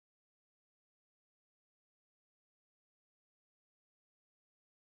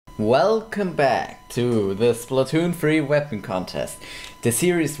Welcome back to the Splatoon 3 weapon contest, the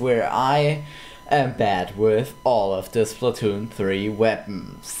series where I am bad with all of the Splatoon 3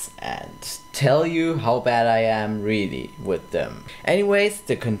 weapons and tell you how bad I am really with them. Anyways,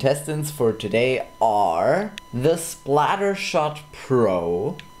 the contestants for today are the Splattershot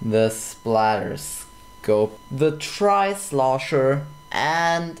Pro, the Splatter Scope, the Tri-Slosher,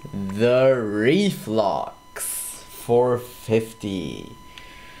 and the Reflux 450.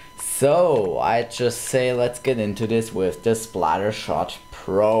 So I just say let's get into this with the Splattershot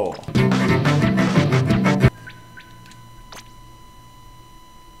Pro.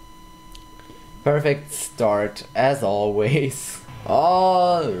 Perfect start as always.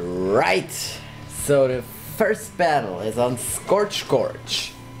 Alright, so the first battle is on Scorch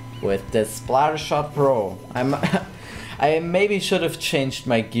with the Splattershot Pro. I maybe should have changed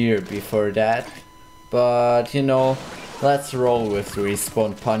my gear before that, but you know, let's roll with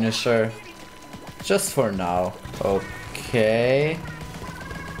Respawn Punisher, just for now. Okay.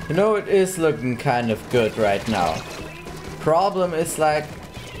 You know, it is looking kind of good right now. Problem is like,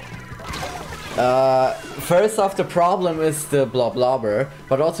 first off, the problem is the blobber,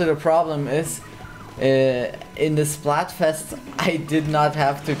 but also the problem is, in the Splatfest I did not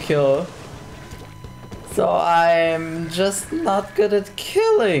have to kill. So I'm just not good at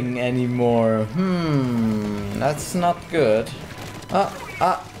killing anymore. That's not good.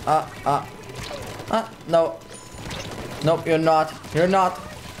 No. Nope, you're not. You're not.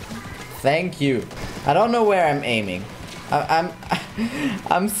 Thank you. I don't know where I'm aiming.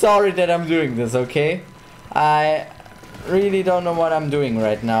 I'm sorry that I'm doing this, okay? I really don't know what I'm doing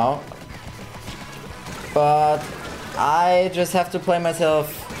right now. But I just have to play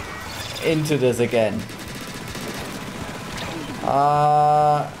myself into this again.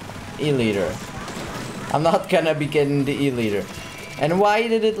 E-leader. I'm not gonna be getting the E-leader. And why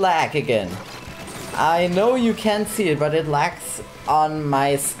did it lag again? I know you can't see it, but it lags on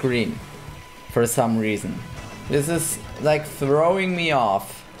my screen for some reason. This is like throwing me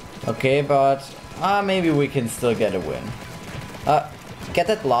off. Okay, but maybe we can still get a win. Get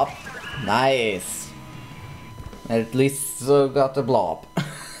that blob. Nice. At least still got the blob.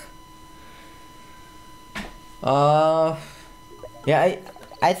 Yeah,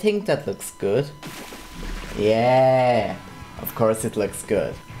 I think that looks good. Yeah, of course it looks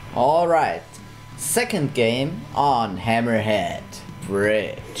good. Alright, second game on Hammerhead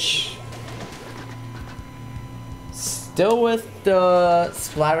Bridge. Still with the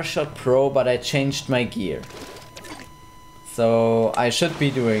Splattershot Pro, but I changed my gear. So I should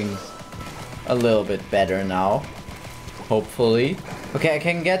be doing a little bit better now. Hopefully. Okay, I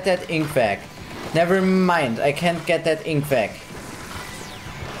can get that ink back. Never mind, I can't get that ink back.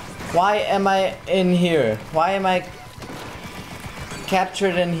 Why am I in here? Why am I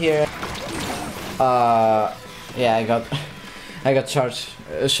captured in here? Yeah, I got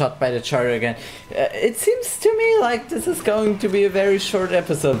shot by the charger again. It seems to me like this is going to be a very short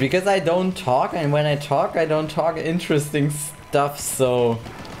episode because I don't talk, and when I talk, I don't talk interesting stuff, so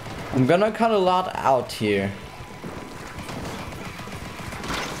I'm gonna cut a lot out here.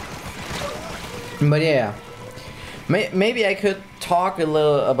 But yeah, maybe I could talk a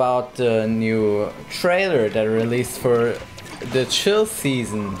little about the new trailer that released for the chill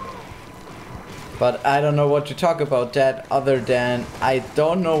season. But I don't know what to talk about that other than I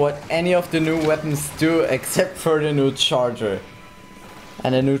don't know what any of the new weapons do except for the new charger.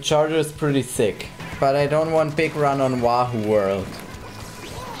 And the new charger is pretty sick. But I don't want big run on Wahoo World.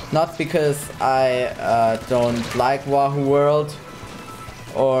 Not because I don't like Wahoo World,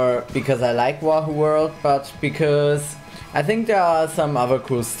 or because I like Wahoo World, but because I think there are some other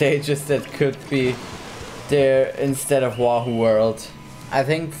cool stages that could be there instead of Wahoo World. I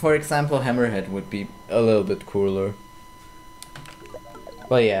think, for example, Hammerhead would be a little bit cooler.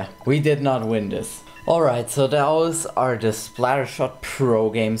 But yeah, we did not win this. Alright, so those are the Splattershot Pro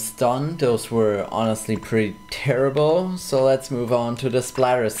games done. Those were honestly pretty terrible. So let's move on to the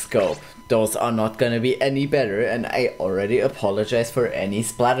Splatter Scope. Those are not gonna be any better, and I already apologize for any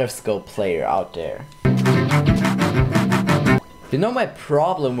Splatter Scope player out there. You know, my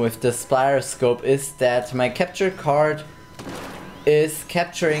problem with the Splatter Scope is that my capture card is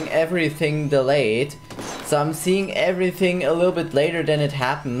capturing everything delayed, so I'm seeing everything a little bit later than it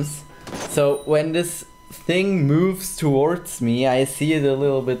happens. So when this thing moves towards me, I see it a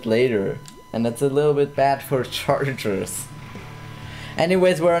little bit later, and that's a little bit bad for chargers.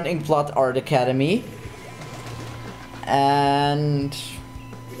 Anyways, we're on Inkblot Art Academy, and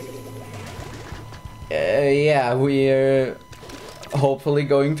yeah, we're hopefully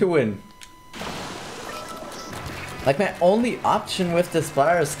going to win. Like my only option with the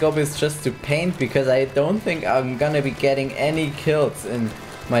splatter scope is just to paint, because I don't think I'm gonna be getting any kills in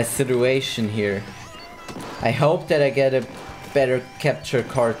my situation here. I hope that I get a better capture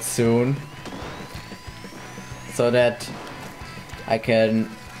card soon, so that I can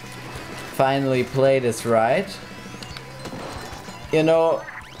finally play this right. You know,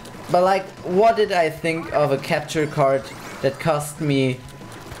 but like, what did I think of a capture card that cost me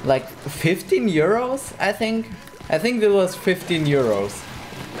like 15 euros, I think? I think it was 15 euros.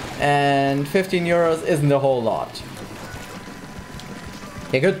 And 15 euros isn't a whole lot.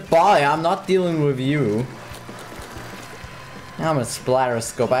 Yeah, goodbye, I'm not dealing with you. I'm a splatter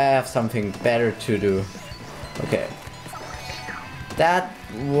scope, I have something better to do. Okay. That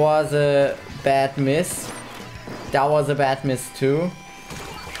was a bad miss. That was a bad miss too.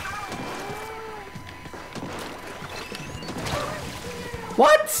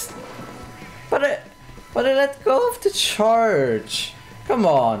 What? But I let go of the charge. Come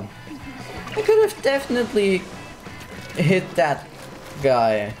on. I could have definitely hit that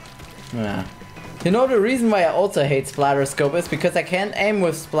guy. Yeah. You know, the reason why I also hate splatter scope is because I can't aim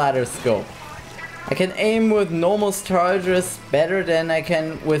with splatter scope. I can aim with normal charges better than I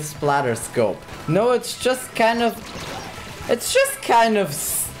can with splatter scope. No, it's just kind of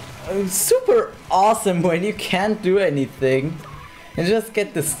super awesome when you can't do anything and just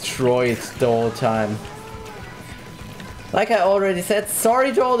get destroyed the whole time. Like I already said,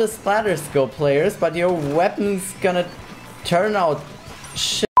 sorry to all the splatter scope players, but your weapon's gonna turn out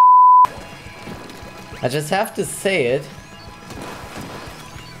shit. I just have to say it.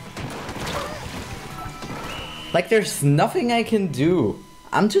 Like, there's nothing I can do.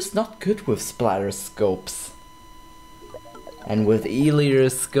 I'm just not good with splatter scopes. And with E-liter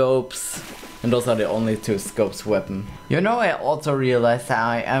scopes. And those are the only two scopes weapon. You know, I also realized that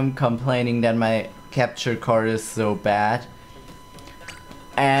I am complaining that my capture card is so bad.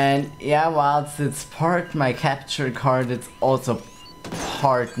 And yeah, whilst it's part my capture card, it's also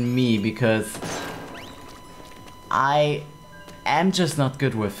part me, because I am just not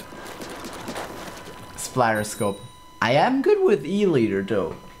good with splatter scope. I am good with E-liter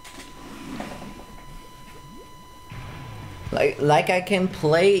though. Like I can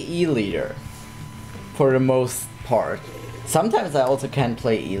play E-liter for the most part. Sometimes I also can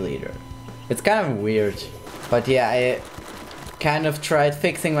play E-liter. It's kind of weird. But yeah, I kind of tried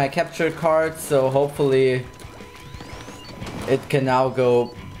fixing my capture card, so hopefully it can now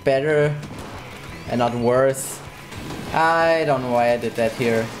go better and not worse. I don't know why I did that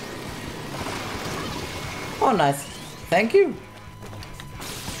here. Oh, nice. Thank you.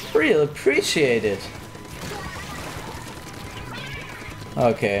 Really appreciate it.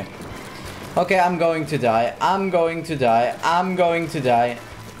 Okay. Okay, I'm going to die. I'm going to die. I'm going to die.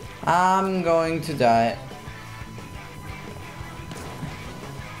 I'm going to die.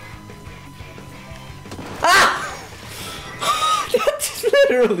 Ah! That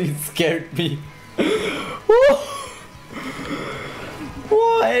literally scared me.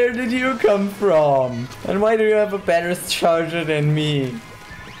 Where did you come from? And why do you have a better charger than me?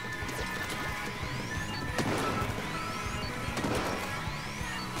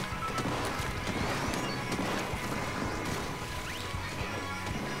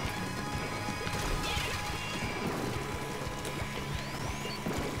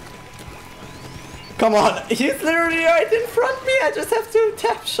 Come on, he's literally right in front of me. I just have to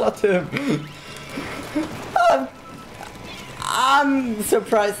tap shot him. I'm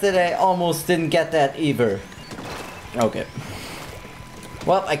surprised that I almost didn't get that either. Okay.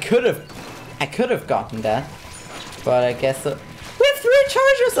 Well, I could have gotten that, but I guess we have 3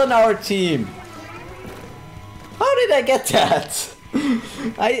 chargers on our team. How did I get that?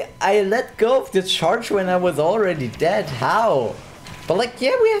 I let go of the charge when I was already dead. How? But like,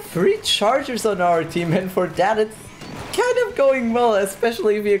 yeah, we have 3 chargers on our team, and for that it's kind of going well,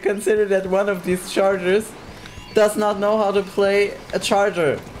 especially if you consider that one of these chargers does not know how to play a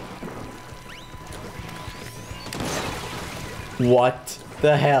charger. What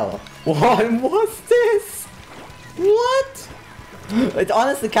the hell? What was this? What? It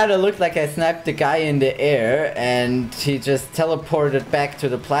honestly kind of looked like I sniped the guy in the air and he just teleported back to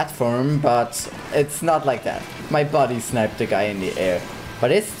the platform, but it's not like that. My body sniped the guy in the air,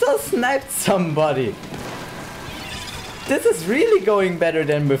 but it still sniped somebody. This is really going better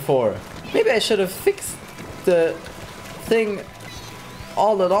than before. Maybe I should have fixed the thing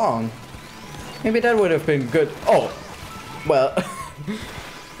all along. Maybe that would have been good. Oh, well.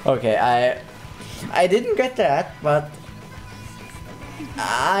 Okay, I didn't get that, but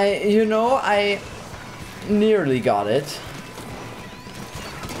I nearly got it.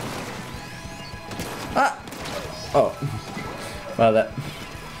 Ah! Oh. Well, that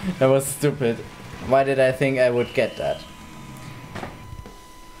was stupid. Why did I think I would get that?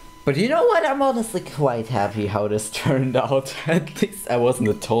 But you know what? I'm honestly quite happy how this turned out. At least I wasn't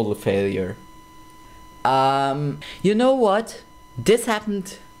a total failure. You know what? This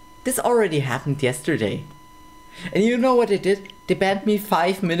already happened yesterday. And you know what they did? They banned me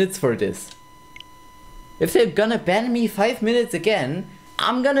 5 minutes for this. If they're gonna ban me 5 minutes again,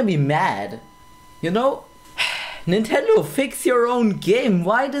 I'm gonna be mad. You know? Nintendo, fix your own game.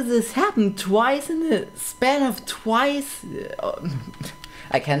 Why does this happen twice in the span of twice?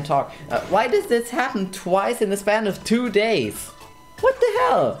 I can't talk. Why does this happen twice in the span of 2 days? What the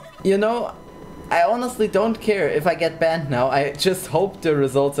hell? You know, I honestly don't care if I get banned now. I just hope the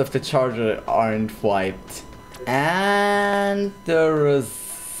results of the charger aren't wiped. And the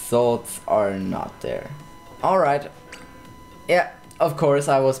results are not there. Alright. Yeah, of course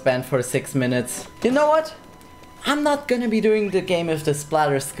I was banned for 6 minutes. You know what? I'm not gonna be doing the game with the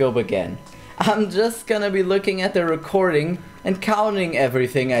splatter scope again. I'm just gonna be looking at the recording and counting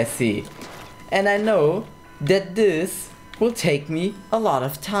everything I see. And I know that this will take me a lot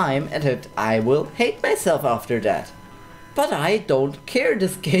of time and that I will hate myself after that. But I don't care,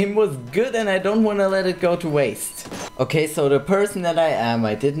 this game was good and I don't wanna let it go to waste. Okay, so the person that I am,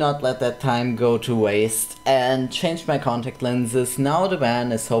 I did not let that time go to waste and changed my contact lenses. Now the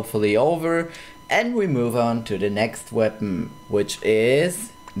ban is hopefully over and we move on to the next weapon, which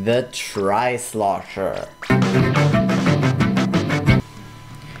is the Tri-Slosher.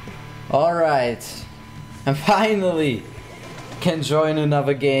 Alright, I finally can join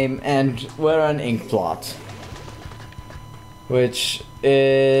another game and we're on Inkblot, which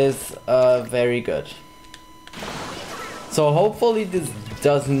is very good. So hopefully this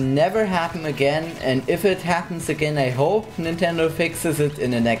does never happen again, and if it happens again I hope Nintendo fixes it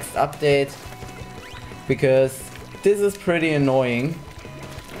in the next update, because this is pretty annoying.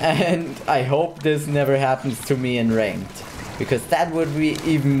 And I hope this never happens to me in ranked, because that would be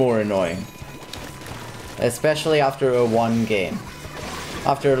even more annoying. Especially after a one game.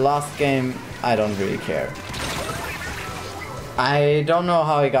 After a last game, I don't really care. I don't know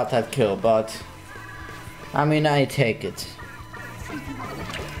how I got that kill, but I mean, I take it.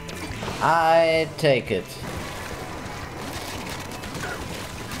 I take it.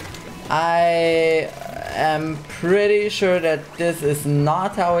 I am pretty sure that this is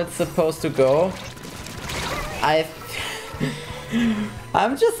not how it's supposed to go.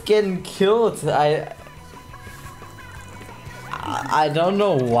 I'm just getting killed. I don't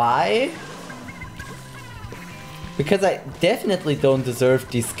know why. Because I definitely don't deserve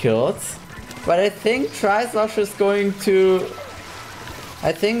these kills. But I think Tri-Slosher is going to...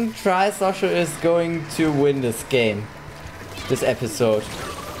 I think Tri-Slosher is going to win this game. This episode.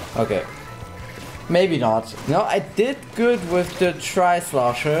 Okay. Maybe not. No, I did good with the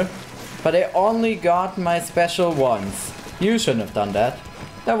Tri-Slosher, but I only got my special once. You shouldn't have done that.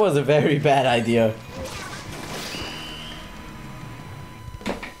 That was a very bad idea.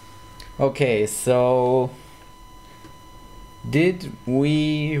 Okay, so... did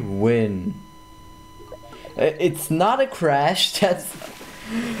we win? It's not a crash, that's...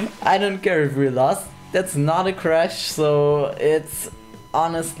 I don't care if we lost. That's not a crash, so it's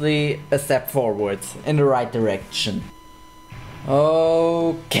honestly a step forwards in the right direction.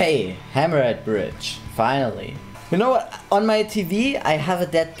 Okay, Hammerhead Bridge, finally. You know what, on my TV I have a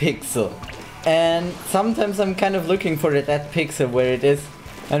dead pixel. And sometimes I'm kind of looking for the dead pixel where it is.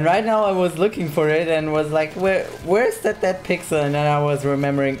 And right now I was looking for it and was like, where's that dead pixel? And then I was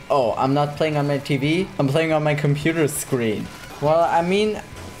remembering, oh, I'm not playing on my TV, I'm playing on my computer screen. Well, I mean,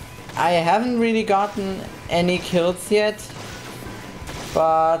 I haven't really gotten any kills yet,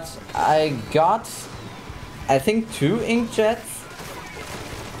 but I got, I think, 2 inkjets.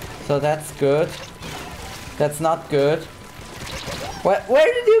 So that's good. That's not good.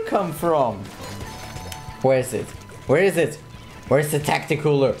 Where did you come from? Where is it? Where is it? Where's the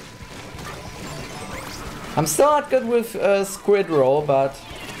tacticooler? I'm still not good with squid roll, but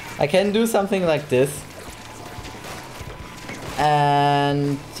I can do something like this.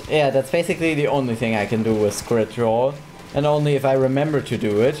 And yeah, that's basically the only thing I can do with squid roll. And only if I remember to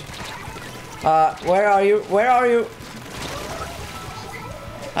do it. Where are you? Where are you?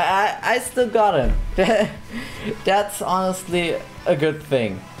 I still got him. That's honestly a good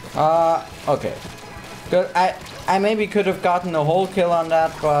thing. Okay. Good. I maybe could have gotten a whole kill on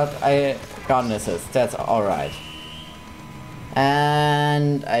that, but I got an assist. That's alright.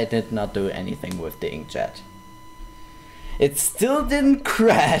 And I did not do anything with the inkjet. It still didn't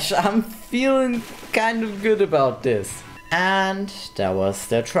crash. I'm feeling kind of good about this. And that was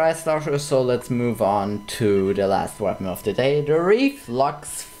the Tri-Slosher, so let's move on to the last weapon of the day, the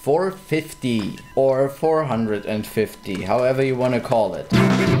Reflux 450 or 450, however you want to call it.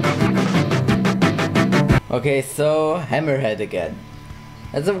 Okay, so Hammerhead again.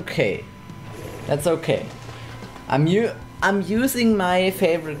 That's okay. That's okay. I'm using my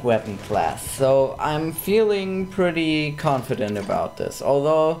favorite weapon class, so I'm feeling pretty confident about this.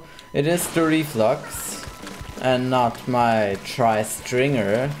 Although it is the Reflux and not my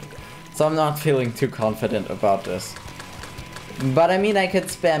Tri-Stringer, so I'm not feeling too confident about this. But I mean, I could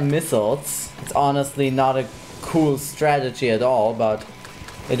spam missiles. It's honestly not a cool strategy at all, but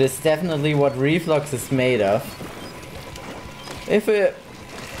it is definitely what Reflux is made of. If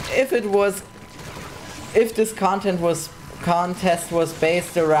this contest was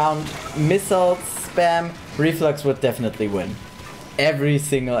based around missiles spam, Reflux would definitely win. Every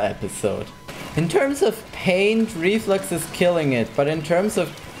single episode. In terms of paint, Reflux is killing it, but in terms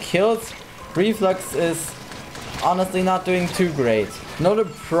of kills, Reflux is honestly not doing too great. No, the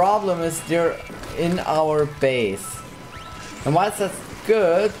problem is they're in our base. And whilst that's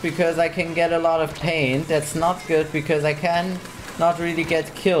good because I can get a lot of paint, that's not good because I can not really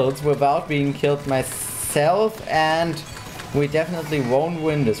get kills without being killed myself, and we definitely won't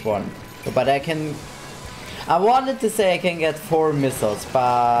win this one. But I wanted to say I can get 4 missiles,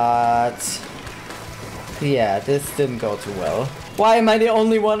 but yeah, this didn't go too well. Why am I the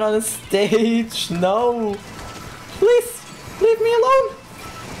only one on the stage? No! Please! Leave me alone!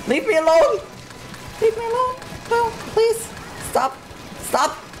 Leave me alone! Leave me alone! No, please! Stop!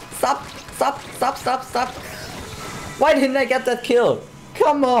 Stop! Stop! Stop! Stop! Stop! Stop! Why didn't I get that kill?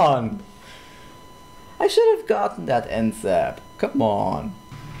 Come on! I should have gotten that end zap. Come on.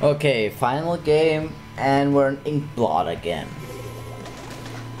 Okay, final game, and we're in Inkblot again.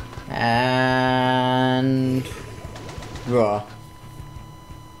 And bruh,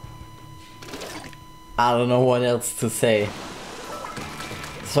 I don't know what else to say.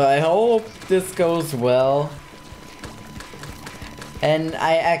 So I hope this goes well. And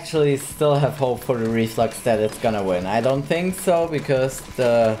I actually still have hope for the Reflux that it's gonna win. I don't think so because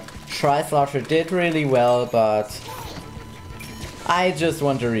the Tri-Slosher did really well, but I just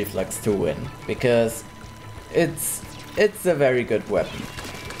want the Reflux to win because it's a very good weapon.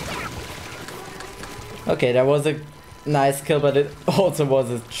 Okay, that was a nice kill, but it also was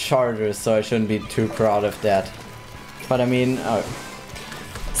a charger, so I shouldn't be too proud of that. But I mean,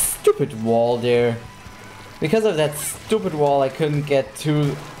 stupid wall there. Because of that stupid wall, I couldn't get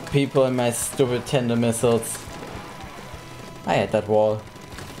 2 people in my stupid tender missiles. I had that wall.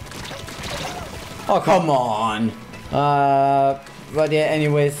 Oh, come on! But yeah,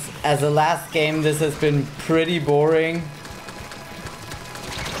 anyways, as a last game, this has been pretty boring.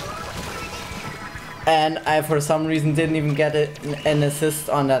 And I, for some reason, didn't even get an assist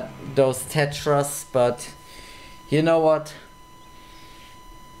on those Tetras, but you know what?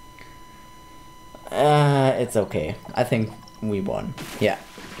 It's okay. I think we won. Yeah,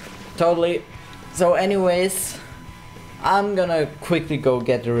 totally. So anyways, I'm gonna quickly go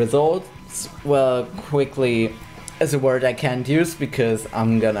get the results. Well, quickly is a word I can't use because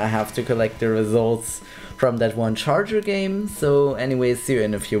I'm gonna have to collect the results from that one charger game. So anyways, see you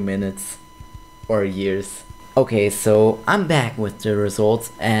in a few minutes. Or years. Okay, so I'm back with the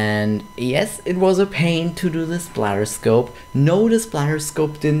results, and yes, it was a pain to do the splatter scope. No, the splatter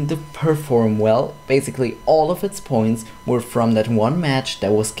scope didn't perform well. Basically all of its points were from that one match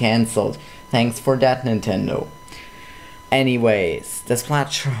that was cancelled. Thanks for that, Nintendo. Anyways, the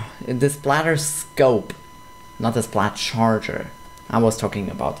splatter scope, not the splat charger. I was talking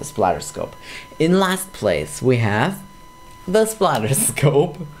about the splatter scope. In last place we have the splatter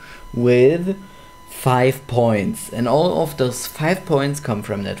scope with 5 points, and all of those 5 points come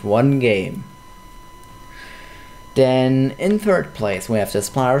from that one game. Then in third place we have the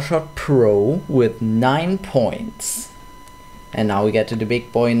Splattershot Pro with 9 points. And now we get to the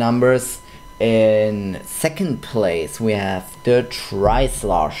big boy numbers. In second place we have the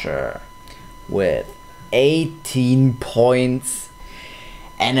Tri-Slosher with 18 points.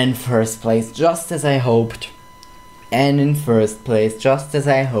 And in first place, just as I hoped,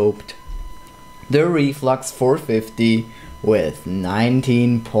 the Reflux 450 with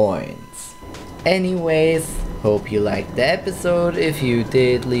 19 points. Anyways, hope you liked the episode. If you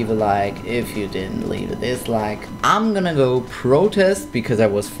did, leave a like. If you didn't, leave a dislike. I'm gonna go protest because I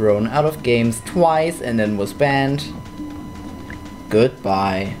was thrown out of games twice and then was banned.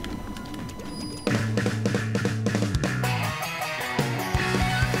 Goodbye.